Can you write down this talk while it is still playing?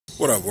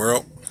What up,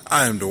 world?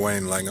 I am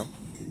Dwayne Langham.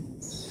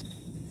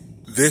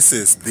 This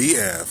is the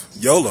Ave,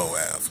 YOLO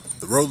Ave,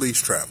 the road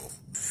leads travel.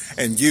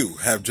 And you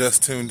have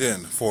just tuned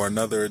in for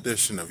another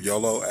edition of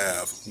YOLO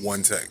Ave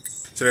One Take.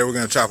 Today we're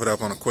going to chop it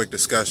up on a quick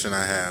discussion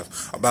I have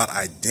about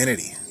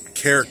identity,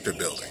 character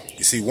building.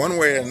 You see, one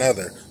way or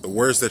another, the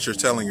words that you're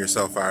telling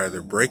yourself are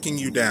either breaking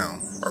you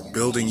down or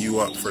building you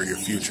up for your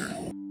future.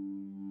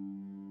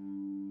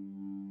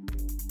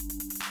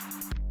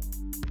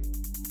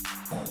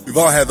 We've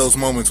all had those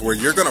moments where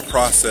you're going to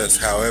process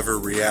however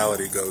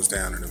reality goes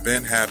down. An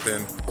event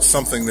happened,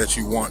 something that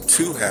you want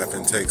to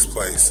happen takes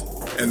place,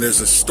 and there's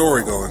a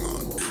story going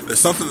on. There's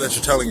something that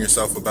you're telling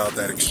yourself about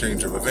that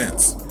exchange of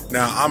events.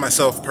 Now, I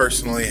myself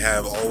personally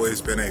have always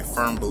been a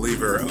firm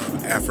believer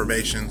of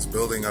affirmations,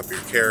 building up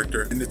your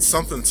character, and it's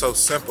something so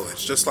simple.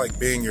 It's just like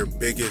being your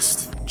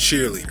biggest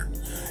cheerleader.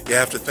 You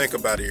have to think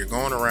about it. You're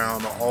going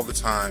around all the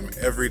time,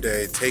 every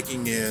day,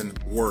 taking in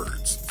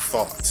words,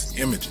 thoughts,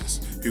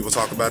 images. People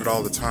talk about it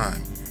all the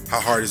time. How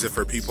hard is it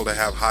for people to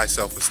have high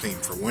self-esteem?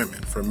 For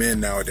women, for men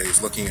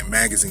nowadays, looking at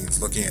magazines,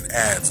 looking at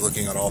ads,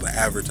 looking at all the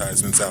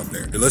advertisements out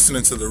there. You're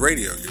listening to the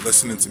radio, you're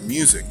listening to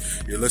music,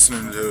 you're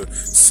listening to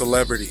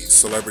celebrities,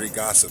 celebrity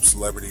gossip,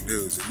 celebrity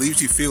news. It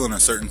leaves you feeling a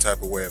certain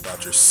type of way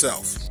about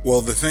yourself. Well,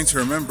 the thing to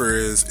remember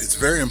is it's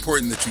very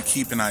important that you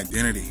keep an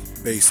identity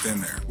based in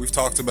there. We've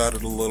talked about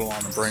it a little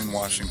on the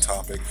brainwashing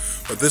topic,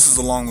 but this is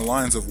along the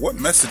lines of what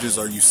messages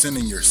are you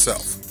sending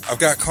yourself? I've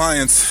got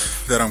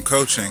clients that I'm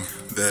coaching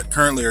that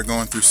currently are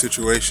going through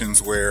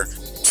situations where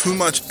too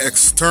much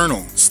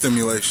external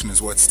stimulation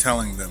is what's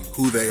telling them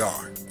who they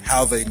are,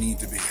 how they need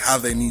to be, how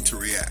they need to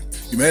react.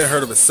 You may have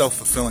heard of a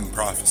self-fulfilling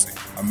prophecy.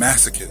 A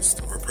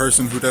masochist, or a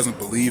person who doesn't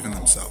believe in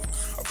themselves,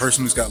 a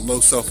person who's got low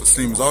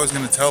self-esteem is always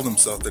going to tell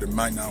themselves that it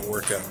might not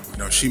work out. You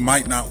know, she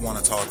might not want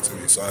to talk to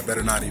me, so I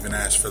better not even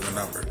ask for the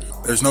number.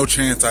 There's no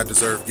chance I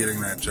deserve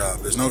getting that job.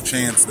 There's no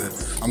chance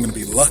that I'm going to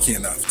be lucky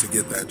enough to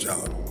get that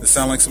job. Does that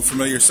sound like some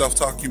familiar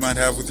self-talk you might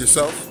have with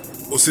yourself?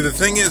 Well, see, the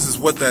thing is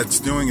what that's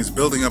doing is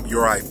building up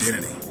your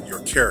identity,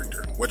 your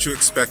character, what you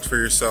expect for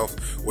yourself,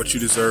 what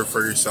you deserve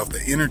for yourself,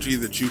 the energy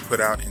that you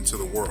put out into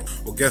the world.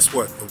 Well, guess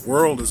what? The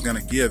world is going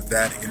to give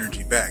that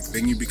energy back.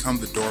 Then you become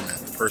the doormat,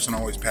 the person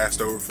always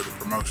passed over for the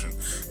promotion,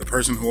 the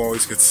person who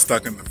always gets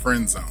stuck in the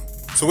friend zone.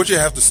 So what you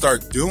have to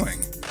start doing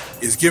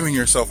is giving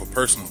yourself a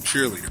personal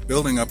cheerleader,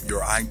 building up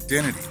your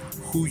identity,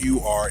 who you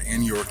are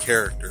in your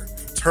character.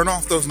 Turn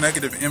off those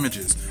negative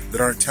images that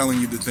aren't telling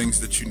you the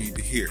things that you need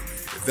to hear.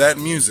 If that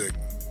music,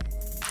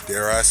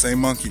 dare I say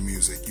monkey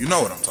music, you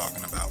know what I'm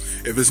talking about.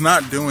 If it's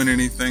not doing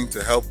anything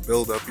to help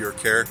build up your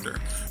character,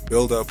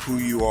 build up who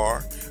you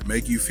are,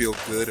 make you feel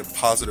good and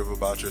positive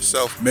about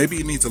yourself, maybe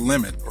you need to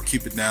limit or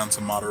keep it down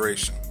to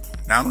moderation.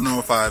 Now, I don't know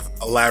if I've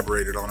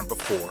elaborated on it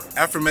before.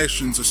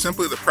 Affirmations are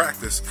simply the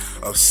practice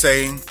of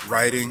saying,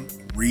 writing,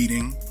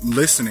 reading,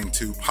 listening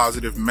to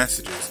positive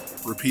messages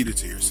repeated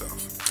to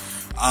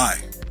yourself. I,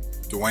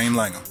 Dwayne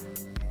Langham,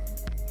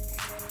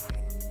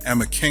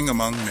 am a king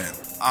among men.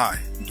 I,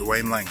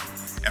 Dwayne Langham,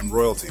 am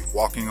royalty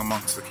walking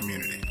amongst the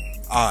community.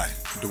 I,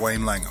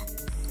 Dwayne Langham,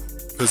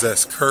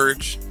 possess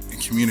courage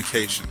and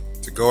communication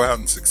to go out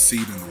and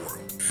succeed in the world.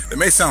 It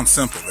may sound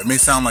simple, it may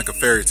sound like a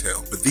fairy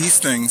tale, but these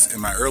things in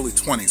my early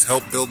 20s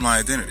helped build my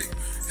identity,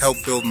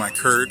 helped build my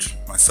courage,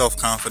 my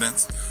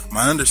self-confidence,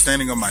 my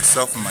understanding of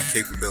myself and my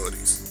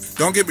capabilities.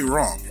 Don't get me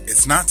wrong,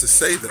 it's not to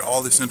say that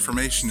all this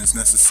information is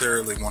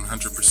necessarily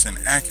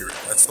 100% accurate.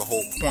 That's the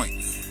whole point.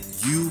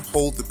 You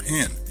hold the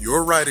pen.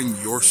 You're writing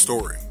your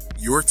story.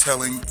 You're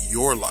telling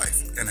your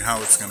life and how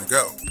it's going to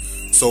go.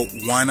 So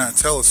why not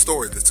tell a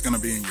story that's going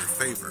to be in your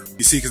favor?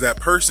 You see, because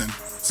that person,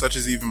 such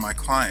as even my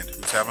client,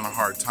 who's having a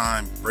hard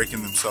time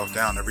breaking themselves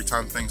down every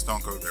time things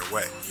don't go their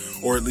way,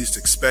 or at least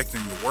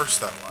expecting the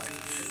worst out of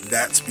life,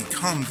 that's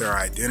become their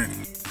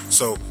identity.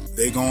 So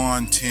they go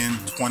on 10,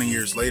 20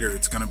 years later,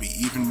 it's going to be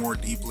even more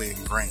deeply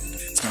ingrained.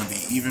 It's going to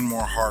be even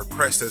more hard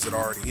pressed as it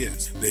already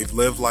is. They've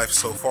lived life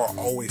so far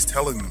always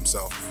telling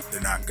themselves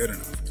they're not good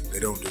enough. They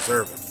don't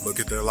deserve it. Look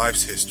at their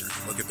life's history.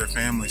 Look at their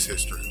family's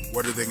history.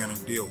 What are they going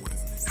to deal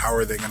with? How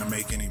are they going to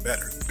make any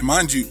better? And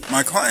mind you,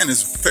 my client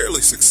is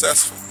fairly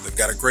successful. They've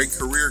got a great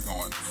career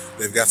going.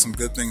 They've got some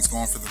good things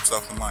going for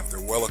themselves in life.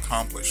 They're well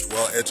accomplished,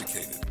 well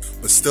educated.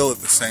 But still at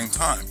the same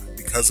time,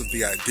 because of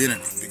the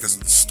identity, because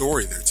of the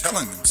story they're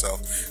telling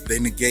themselves, they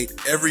negate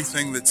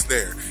everything that's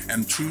there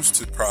and choose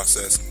to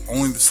process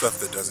only the stuff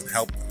that doesn't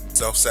help them.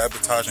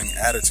 Self-sabotaging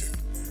attitude.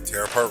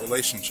 Tear apart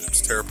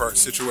relationships, tear apart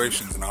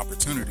situations and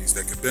opportunities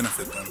that could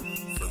benefit them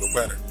for the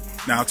better.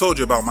 Now, I told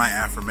you about my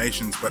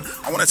affirmations, but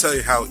I want to tell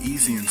you how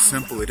easy and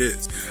simple it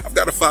is. I've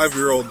got a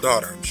 5-year-old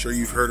daughter. I'm sure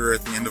you've heard her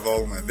at the end of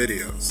all of my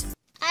videos.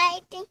 I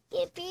think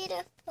you're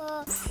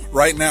beautiful.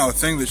 Right now, a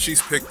thing that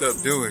she's picked up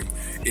doing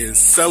is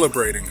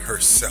celebrating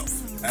herself.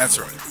 That's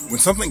right. When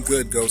something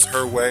good goes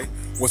her way,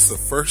 what's the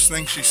first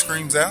thing she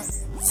screams out?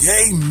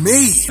 Yay,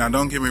 me! Now,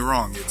 don't get me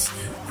wrong. It's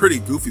pretty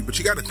goofy, but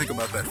you got to think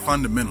about that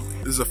fundamentally.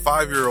 This is a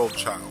 5-year-old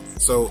child.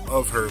 So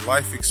of her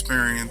life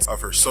experience,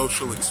 of her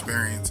social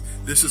experience,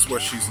 this is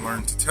what she's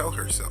learned to tell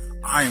herself.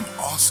 I am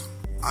awesome.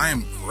 I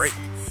am great.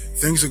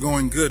 Things are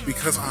going good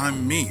because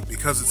I'm me,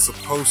 because it's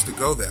supposed to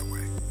go that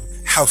way.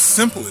 How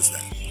simple is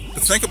that?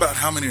 But think about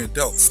how many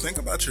adults, think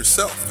about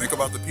yourself, think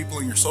about the people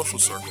in your social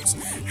circles.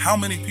 How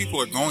many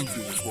people are going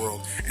through this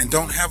world and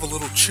don't have a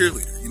little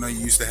cheerleader? You know, you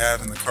used to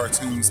have in the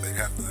cartoons, they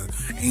have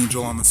the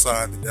angel on the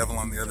side, the devil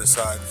on the other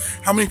side.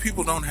 How many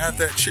people don't have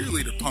that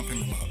cheerleader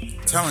pumping them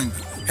up, telling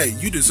them, hey,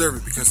 you deserve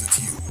it because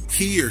it's you.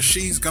 He or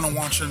she's going to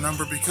want your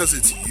number because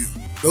it's you.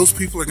 Those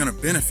people are going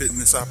to benefit in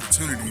this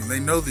opportunity, and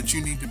they know that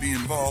you need to be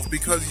involved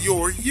because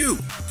you're you.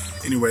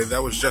 Anyway,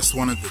 that was just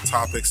one of the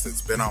topics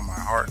that's been on my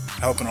heart,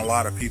 helping a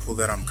lot of people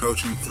that I'm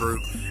coaching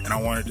through, and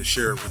I wanted to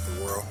share it with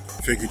the world.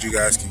 Figured you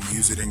guys can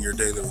use it in your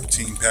daily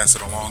routine, pass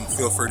it along.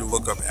 Feel free to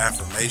look up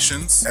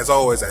affirmations. As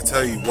always, I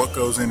tell you, what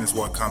goes in is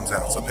what comes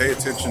out. So pay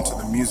attention to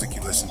the music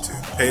you listen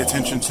to. Pay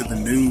attention to the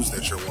news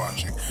that you're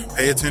watching.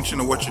 Pay attention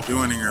to what you're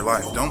doing in your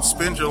life. Don't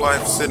spend your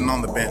life sitting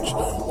on the bench,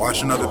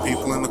 watching other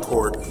people in the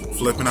court,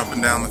 flipping up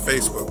and down the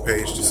Facebook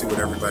page to see what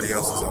everybody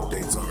else's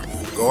updates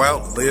are. Go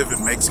out, live,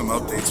 and make some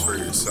updates for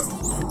yourself.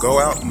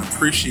 Go out and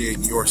appreciate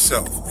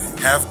yourself.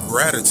 Have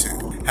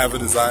gratitude. Have a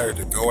desire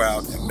to go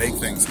out and make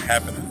things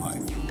happen in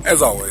life.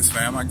 As always,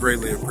 fam, I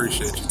greatly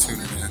appreciate you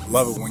tuning in.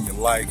 Love it when you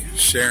like,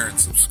 share, and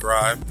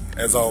subscribe.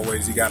 As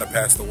always, you got to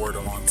pass the word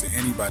along to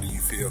anybody you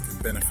feel can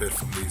benefit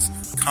from these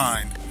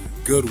kind,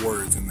 good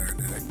words in their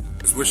day.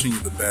 Just wishing you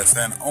the best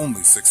and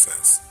only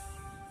success.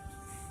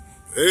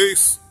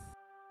 Peace.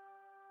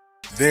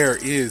 There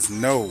is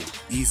no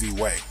easy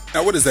way.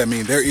 Now, what does that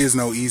mean? There is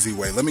no easy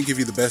way. Let me give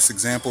you the best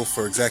example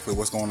for exactly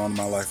what's going on in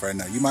my life right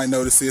now. You might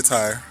notice the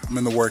attire. I'm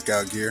in the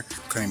workout gear.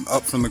 Came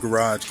up from the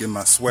garage, getting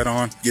my sweat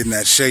on, getting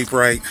that shape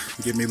right,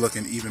 get me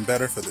looking even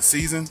better for the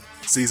season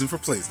for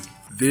pleasing.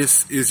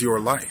 This is your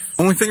life.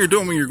 The only thing you're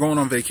doing when you're going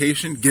on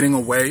vacation, getting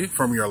away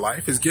from your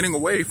life, is getting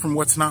away from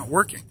what's not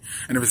working.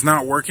 And if it's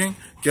not working,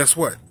 guess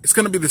what? It's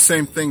going to be the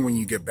same thing when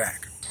you get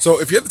back. So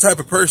if you're the type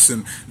of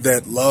person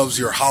that loves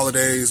your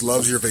holidays,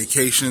 loves your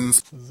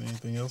vacations. Is there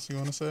anything else you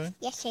want to say?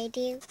 Yes, I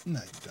do.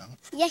 No, you don't.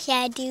 Yes,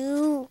 I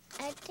do.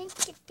 I think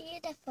you're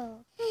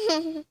beautiful.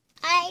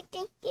 I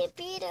think you're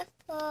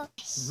beautiful.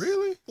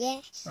 Really?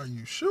 Yes. Are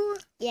you sure?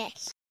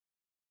 Yes.